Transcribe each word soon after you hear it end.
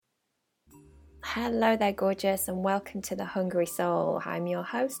Hello there, gorgeous, and welcome to The Hungry Soul. I'm your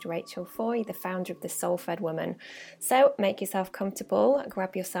host, Rachel Foy, the founder of The Soul Fed Woman. So make yourself comfortable,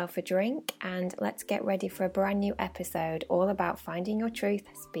 grab yourself a drink, and let's get ready for a brand new episode all about finding your truth,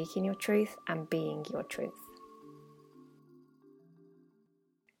 speaking your truth, and being your truth.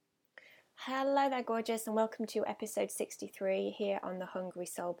 Hello there, gorgeous, and welcome to episode 63 here on the Hungry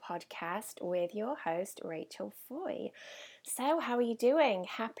Soul podcast with your host, Rachel Foy. So, how are you doing?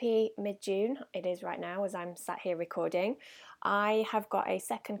 Happy mid-June. It is right now as I'm sat here recording. I have got a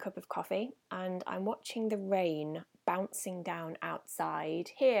second cup of coffee and I'm watching the rain bouncing down outside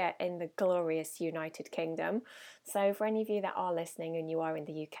here in the glorious United Kingdom. So, for any of you that are listening and you are in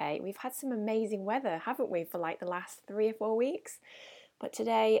the UK, we've had some amazing weather, haven't we, for like the last 3 or 4 weeks? But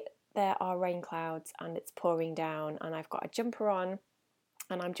today, there are rain clouds and it's pouring down and I've got a jumper on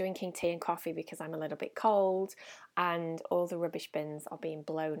and I'm drinking tea and coffee because I'm a little bit cold and all the rubbish bins are being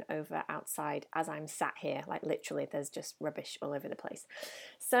blown over outside as I'm sat here. Like literally there's just rubbish all over the place.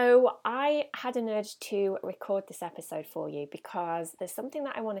 So I had an urge to record this episode for you because there's something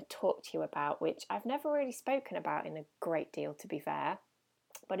that I want to talk to you about which I've never really spoken about in a great deal, to be fair,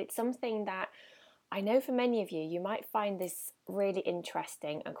 but it's something that I know for many of you, you might find this really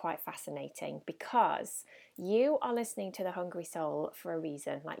interesting and quite fascinating because you are listening to The Hungry Soul for a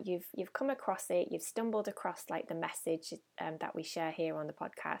reason. Like you've come across it, you've stumbled across like the message that we share here on the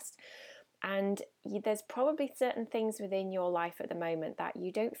podcast. And there's probably certain things within your life at the moment that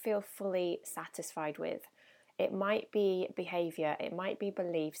you don't feel fully satisfied with. It might be behavior, it might be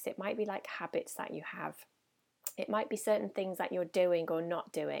beliefs, it might be like habits that you have. It might be certain things that you're doing or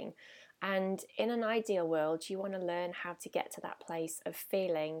not doing. And in an ideal world, you want to learn how to get to that place of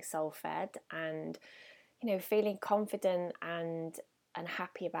feeling soul-fed and, feeling confident and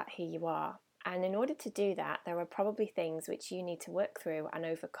happy about who you are. And in order to do that, there are probably things which you need to work through and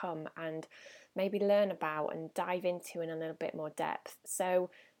overcome and maybe learn about and dive into in a little bit more depth.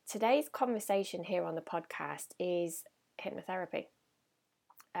 So today's conversation here on the podcast is hypnotherapy.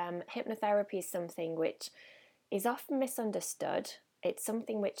 Hypnotherapy is something which is often misunderstood. It's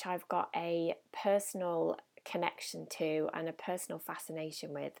something which I've got a personal connection to and a personal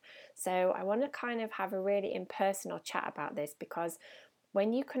fascination with. So I want to kind of have a really impersonal chat about this because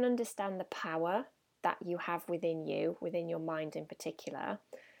when you can understand the power that you have within you, within your mind in particular,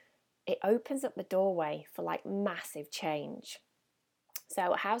 it opens up the doorway for like massive change.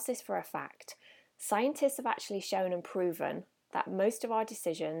 So how's this for a fact? Scientists have actually shown and proven that most of our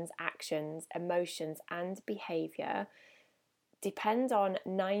decisions, actions, emotions, and behavior depend on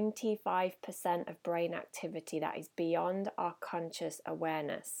 95% of brain activity that is beyond our conscious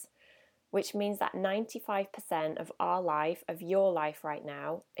awareness, which means that 95% of our life, of your life right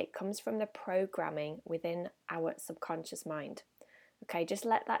now, it comes from the programming within our subconscious mind. Okay, just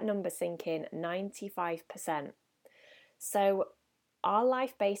let that number sink in, 95%. So our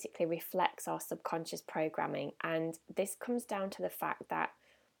life basically reflects our subconscious programming, and this comes down to the fact that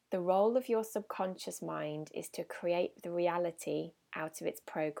the role of your subconscious mind is to create the reality out of its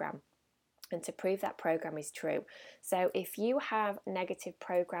program and to prove that program is true. So if you have negative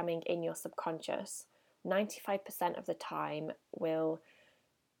programming in your subconscious, 95% of the time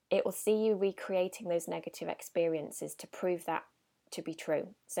it will see you recreating those negative experiences to prove that to be true.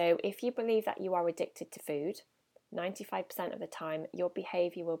 So if you believe that you are addicted to food, 95% of the time your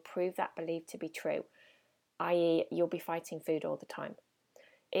behavior will prove that belief to be true, i.e. you'll be fighting food all the time.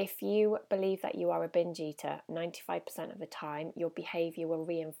 If you believe that you are a binge eater, 95% of the time, your behaviour will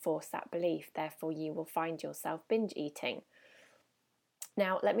reinforce that belief. Therefore, you will find yourself binge eating.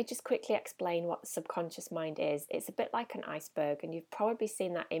 Now, let me just quickly explain what the subconscious mind is. It's a bit like an iceberg, and you've probably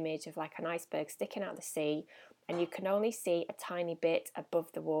seen that image of like an iceberg sticking out the sea, and you can only see a tiny bit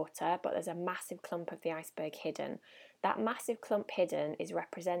above the water, but there's a massive clump of the iceberg hidden. That massive clump hidden is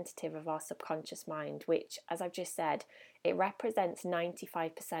representative of our subconscious mind, which, as I've just said, it represents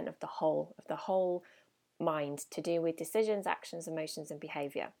 95% of the whole mind to do with decisions, actions, emotions, and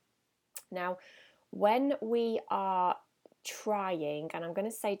behaviour. Now, when we are trying, and I'm going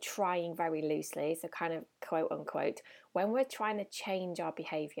to say trying very loosely, so kind of quote unquote, when we're trying to change our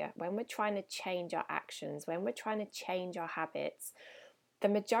behaviour, when we're trying to change our actions, when we're trying to change our habits, the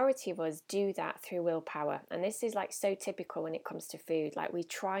majority of us do that through willpower. And this is like so typical when it comes to food. Like we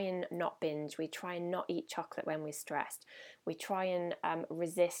try and not binge, we try and not eat chocolate when we're stressed, we try and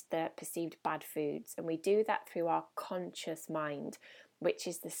resist the perceived bad foods, and we do that through our conscious mind, which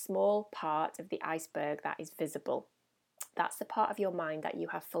is the small part of the iceberg that is visible. That's the part of your mind that you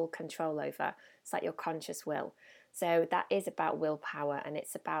have full control over. It's like your conscious will. So that is about willpower, and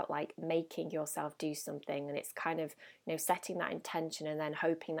it's about like making yourself do something, and it's kind of, setting that intention and then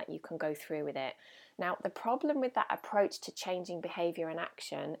hoping that you can go through with it. Now, the problem with that approach to changing behavior and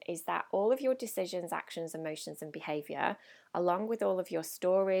action is that all of your decisions, actions, emotions, and behavior, along with all of your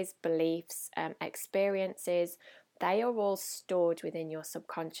stories, beliefs, experiences, they are all stored within your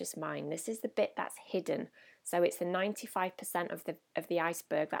subconscious mind. This is the bit that's hidden. So it's the 95% of the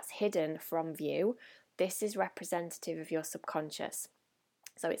iceberg that's hidden from view. This is representative of your subconscious.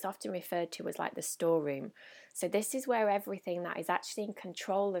 So it's often referred to as like the storeroom. So this is where everything that is actually in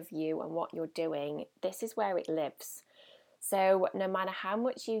control of you and what you're doing, this is where it lives. So no matter how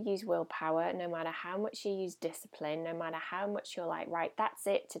much you use willpower, no matter how much you use discipline, no matter how much you're like, right, that's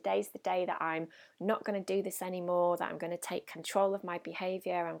it, today's the day that I'm not going to do this anymore, that I'm going to take control of my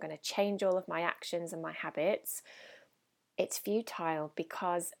behavior, I'm going to change all of my actions and my habits, it's futile,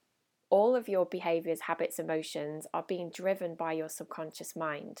 because all of your behaviors, habits, emotions are being driven by your subconscious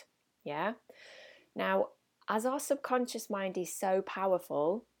mind. Yeah? Now, as our subconscious mind is so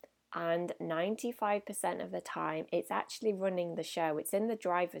powerful, and 95% of the time it's actually running the show, it's in the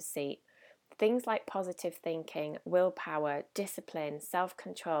driver's seat, things like positive thinking, willpower, discipline,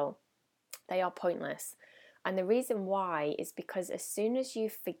 self-control, they are pointless. And the reason why is because as soon as you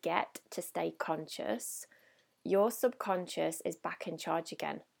forget to stay conscious, your subconscious is back in charge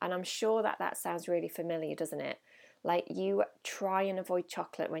again. And I'm sure that sounds really familiar, doesn't it? Like, you try and avoid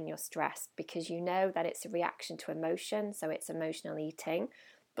chocolate when you're stressed because you know that it's a reaction to emotion, so it's emotional eating.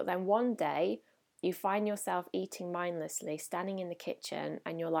 But then one day you find yourself eating mindlessly, standing in the kitchen,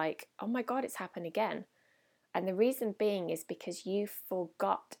 and you're like, oh my God, it's happened again. And the reason being is because you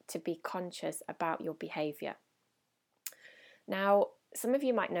forgot to be conscious about your behavior. Now, some of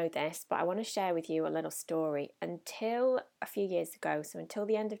you might know this, but I want to share with you a little story. Until a few years ago, so until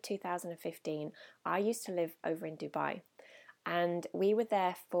the end of 2015, I used to live over in Dubai. And we were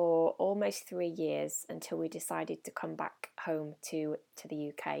there for almost 3 years until we decided to come back home to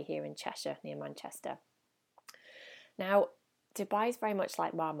the UK, here in Cheshire, near Manchester. Now, Dubai is very much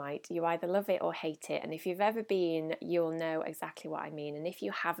like Marmite. You either love it or hate it. And if you've ever been, you'll know exactly what I mean. And if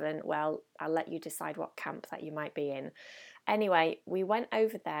you haven't, well, I'll let you decide what camp that you might be in. Anyway, we went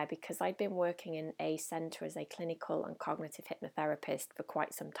over there because I'd been working in a centre as a clinical and cognitive hypnotherapist for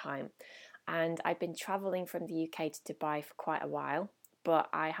quite some time. And I'd been travelling from the UK to Dubai for quite a while. But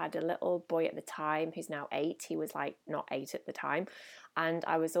I had a little boy at the time who's now 8. He was like not 8 at the time. And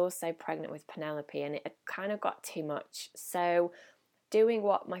I was also pregnant with Penelope, and it had kind of got too much. So doing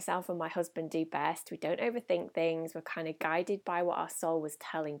what myself and my husband do best, we don't overthink things. We're kind of guided by what our soul was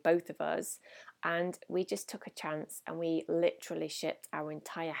telling both of us. And we just took a chance, and we literally shipped our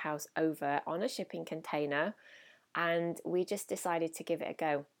entire house over on a shipping container. And we just decided to give it a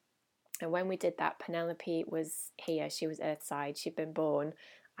go. And when we did that, Penelope was here. She was earthside. She'd been born,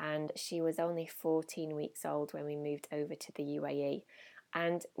 and she was only 14 weeks old when we moved over to the UAE.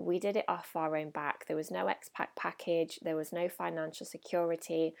 And we did it off our own back. There was no expat package. There was no financial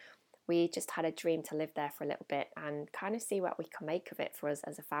security. We just had a dream to live there for a little bit and kind of see what we can make of it for us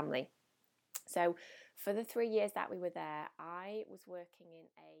as a family. So for the 3 years that we were there, I was working in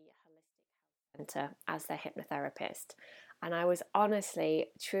a holistic health centre as their hypnotherapist. And I was honestly,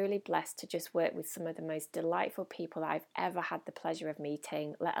 truly blessed to just work with some of the most delightful people that I've ever had the pleasure of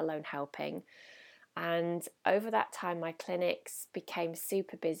meeting, let alone helping. And over that time, my clinics became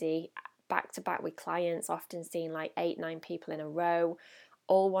super busy, back to back with clients, often seeing like 8, 9 people in a row,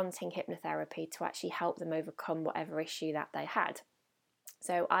 all wanting hypnotherapy to actually help them overcome whatever issue that they had.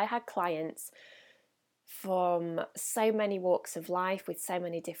 So I had clients from so many walks of life with so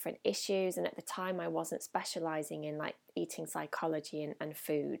many different issues, and at the time I wasn't specializing in like eating psychology and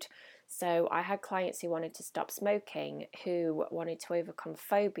food. So I had clients who wanted to stop smoking, who wanted to overcome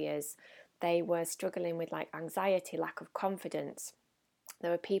phobias. They were struggling with like anxiety, lack of confidence.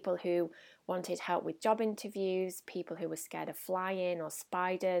 There were people who wanted help with job interviews, people who were scared of flying or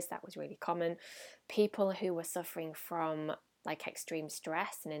spiders, that was really common, people who were suffering from like extreme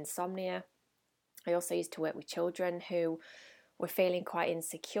stress and insomnia. I also used to work with children who were feeling quite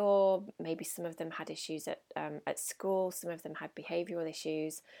insecure. Maybe some of them had issues at school, some of them had behavioural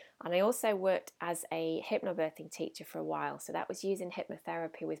issues. And I also worked as a hypnobirthing teacher for a while. So that was using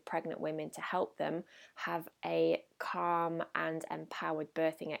hypnotherapy with pregnant women to help them have a calm and empowered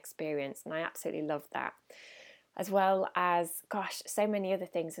birthing experience. And I absolutely loved that. As well as, gosh, so many other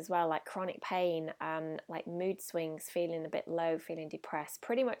things as well, like chronic pain, like mood swings, feeling a bit low, feeling depressed.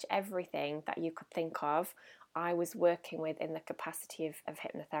 Pretty much everything that you could think of, I was working with in the capacity of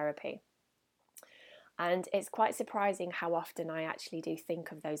hypnotherapy. And it's quite surprising how often I actually do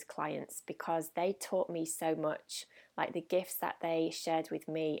think of those clients, because they taught me so much. Like the gifts that they shared with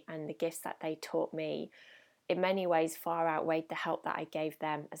me and the gifts that they taught me in many ways far outweighed the help that I gave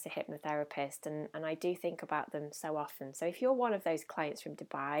them as a hypnotherapist. And I do think about them so often. So if you're one of those clients from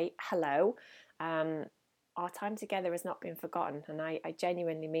Dubai, hello. Our time together has not been forgotten, and I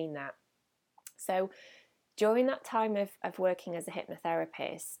genuinely mean that. So during that time of working as a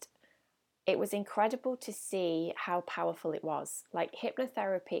hypnotherapist, it was incredible to see how powerful it was. Like,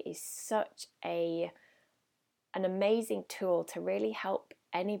 hypnotherapy is such an amazing tool to really help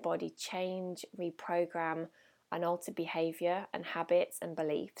anybody change, reprogram, and alter behavior and habits and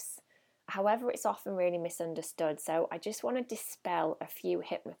beliefs. However, it's often really misunderstood. So I just want to dispel a few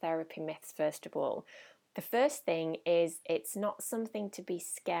hypnotherapy myths first of all. The first thing is, it's not something to be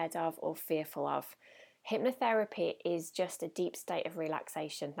scared of or fearful of. Hypnotherapy is just a deep state of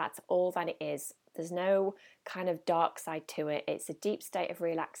relaxation. That's all that it is. There's no kind of dark side to it. It's a deep state of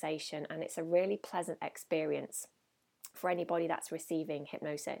relaxation, and it's a really pleasant experience for anybody that's receiving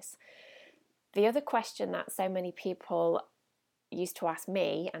hypnosis. The other question that so many people used to ask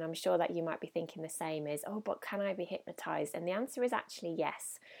me, and I'm sure that you might be thinking the same, is, oh, but can I be hypnotized? And the answer is actually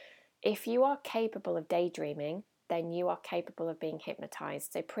yes. If you are capable of daydreaming, then you are capable of being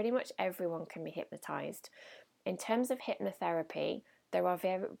hypnotized. So pretty much everyone can be hypnotized. In terms of hypnotherapy, there are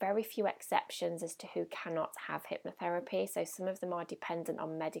very, very few exceptions as to who cannot have hypnotherapy. So some of them are dependent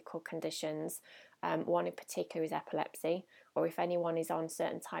on medical conditions. One in particular is epilepsy, or if anyone is on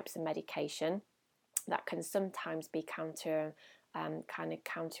certain types of medication, that can sometimes be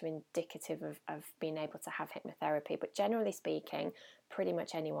counterindicative of being able to have hypnotherapy. But generally speaking, pretty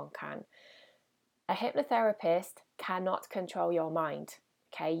much anyone can. A hypnotherapist cannot control your mind.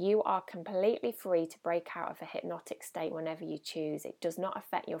 Okay, you are completely free to break out of a hypnotic state whenever you choose. It does not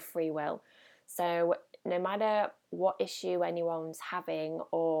affect your free will. So no matter what issue anyone's having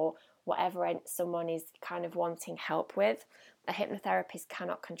or whatever someone is kind of wanting help with, a hypnotherapist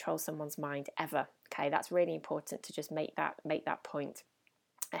cannot control someone's mind ever. Okay, that's really important to just make that point.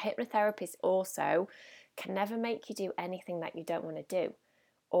 A hypnotherapist also can never make you do anything that you don't want to do,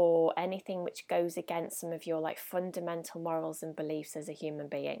 or anything which goes against some of your fundamental morals and beliefs as a human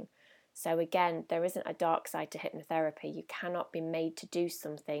being. So again, there isn't a dark side to hypnotherapy. You cannot be made to do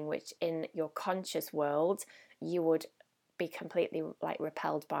something which in your conscious world you would be completely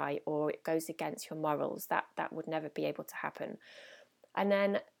repelled by, or it goes against your morals. That would never be able to happen. And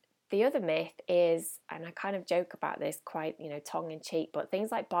then the other myth is, and I kind of joke about this quite, tongue in cheek, but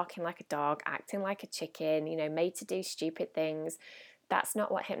things like barking like a dog, acting like a chicken, made to do stupid things, that's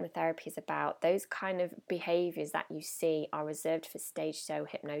not what hypnotherapy is about. Those kind of behaviors that you see are reserved for stage show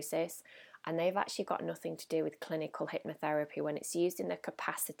hypnosis, and they've actually got nothing to do with clinical hypnotherapy when it's used in the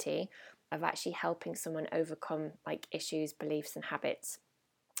capacity of actually helping someone overcome issues, beliefs, and habits.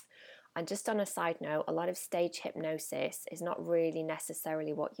 And just on a side note, a lot of stage hypnosis is not really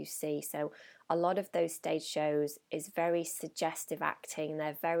necessarily what you see. So a lot of those stage shows is very suggestive acting.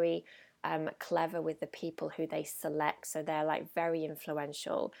 They're very clever with the people who they select. So they're very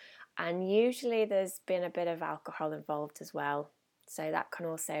influential. And usually there's been a bit of alcohol involved as well. So that can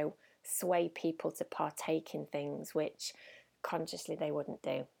also sway people to partake in things which consciously they wouldn't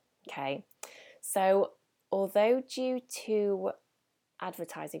do. Okay. So although due to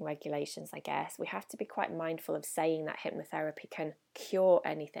advertising regulations, I guess, we have to be quite mindful of saying that hypnotherapy can cure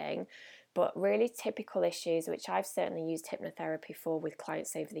anything. But really typical issues, which I've certainly used hypnotherapy for with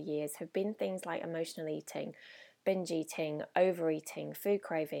clients over the years, have been things like emotional eating, binge eating, overeating, food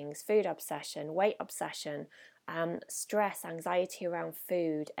cravings, food obsession, weight obsession, stress, anxiety around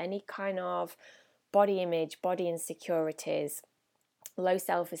food, any kind of body image, body insecurities, low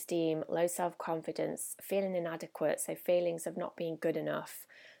self-esteem, low self-confidence, feeling inadequate, so feelings of not being good enough,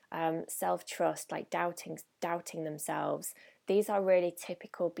 self-trust, doubting themselves. These are really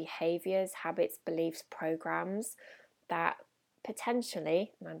typical behaviors, habits, beliefs, programs that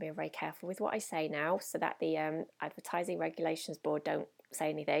potentially, and I'm being very careful with what I say now so that the Advertising Regulations Board don't say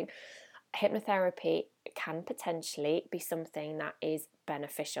anything, hypnotherapy can potentially be something that is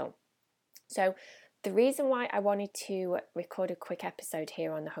beneficial. So the reason why I wanted to record a quick episode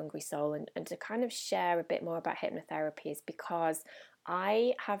here on The Hungry Soul and to kind of share a bit more about hypnotherapy is because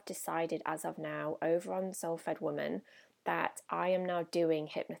I have decided as of now over on Soul Fed Woman that I am now doing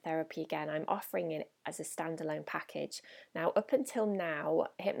hypnotherapy again. I'm offering it as a standalone package. Now, up until now,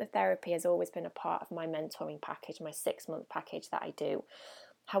 hypnotherapy has always been a part of my mentoring package, my 6-month package that I do.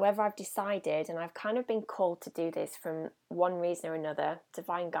 However, I've decided, and I've kind of been called to do this from one reason or another,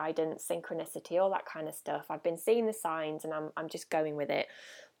 divine guidance, synchronicity, all that kind of stuff. I've been seeing the signs and I'm just going with it.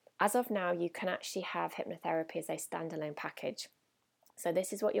 As of now, you can actually have hypnotherapy as a standalone package. So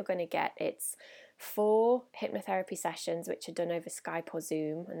this is what you're going to get. It's 4 hypnotherapy sessions which are done over Skype or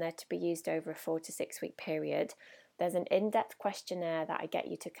Zoom, and they're to be used over a 4 to 6 week period. There's an in-depth questionnaire that I get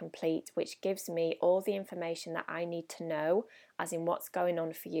you to complete, which gives me all the information that I need to know, as in what's going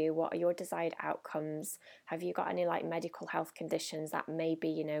on for you, what are your desired outcomes, have you got any like medical health conditions that may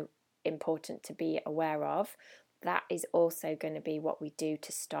be, important to be aware of. That is also going to be what we do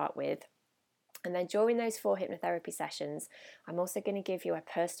to start with. And then during those 4 hypnotherapy sessions, I'm also going to give you a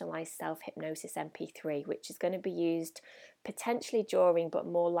personalised self-hypnosis MP3, which is going to be used potentially during, but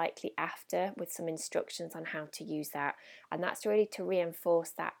more likely after, with some instructions on how to use that. And that's really to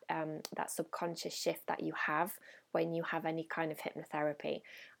reinforce that, that subconscious shift that you have when you have any kind of hypnotherapy.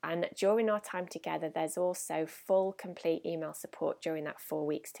 And during our time together, there's also full, complete email support during that 4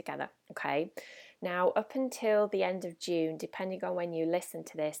 weeks together, okay? Now, up until the end of June, depending on when you listen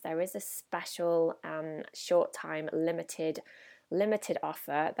to this, there is a special short time limited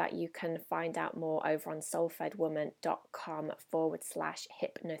offer that you can find out more over on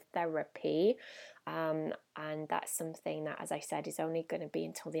soulfedwoman.com/hypnotherapy. And that's something that, as I said, is only going to be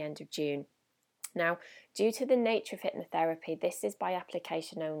until the end of June. Now, due to the nature of hypnotherapy, this is by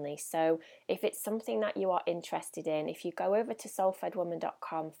application only. So if it's something that you are interested in, if you go over to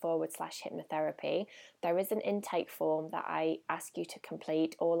soulfedwoman.com/hypnotherapy, there is an intake form that I ask you to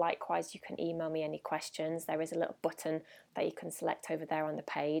complete, or likewise, you can email me any questions. There is a little button that you can select over there on the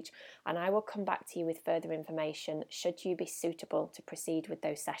page, and I will come back to you with further information should you be suitable to proceed with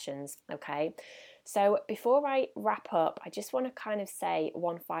those sessions, okay? So before I wrap up, I just want to kind of say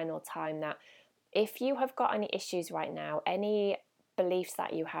one final time that if you have got any issues right now, any beliefs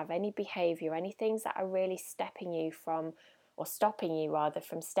that you have, any behavior, any things that are really stopping you from stepping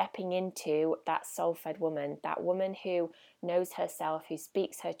into that soul-fed woman, that woman who knows herself, who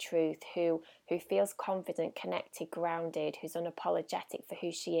speaks her truth, who feels confident, connected, grounded, who's unapologetic for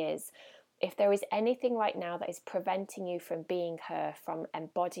who she is. If there is anything right now that is preventing you from being her, from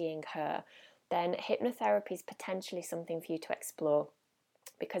embodying her, then hypnotherapy is potentially something for you to explore.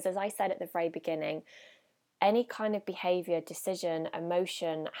 Because as I said at the very beginning, any kind of behavior, decision,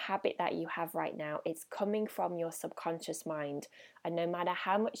 emotion, habit that you have right now, it's coming from your subconscious mind. And no matter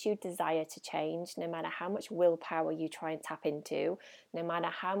how much you desire to change, no matter how much willpower you try and tap into, no matter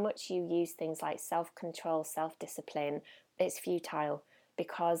how much you use things like self-control, self-discipline, it's futile.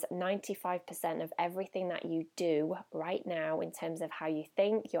 Because 95% of everything that you do right now, in terms of how you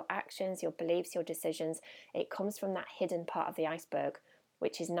think, your actions, your beliefs, your decisions, it comes from that hidden part of the iceberg,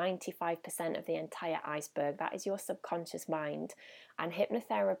 which is 95% of the entire iceberg. That is your subconscious mind. And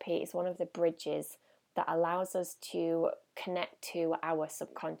hypnotherapy is one of the bridges that allows us to connect to our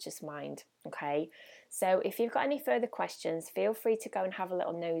subconscious mind, okay? So if you've got any further questions, feel free to go and have a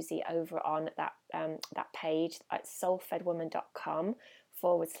little nosy over on that page at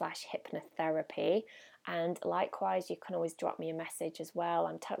soulfedwoman.com/hypnotherapy. And likewise, you can always drop me a message as well.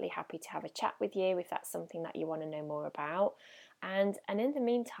 I'm totally happy to have a chat with you if that's something that you want to know more about. And in the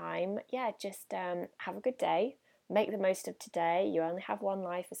meantime, just have a good day. Make the most of today. You only have one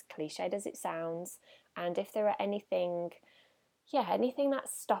life, as cliched as it sounds. And if there are anything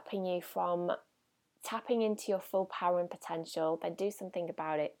that's stopping you from tapping into your full power and potential, then do something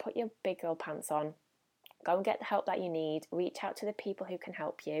about it. Put your big girl pants on. Go and get the help that you need. Reach out to the people who can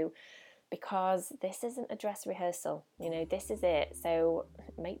help you, because this isn't a dress rehearsal. This is it. So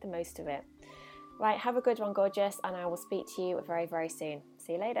make the most of it. Right, have a good one, gorgeous, and I will speak to you very, very soon.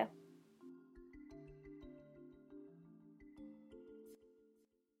 See you later.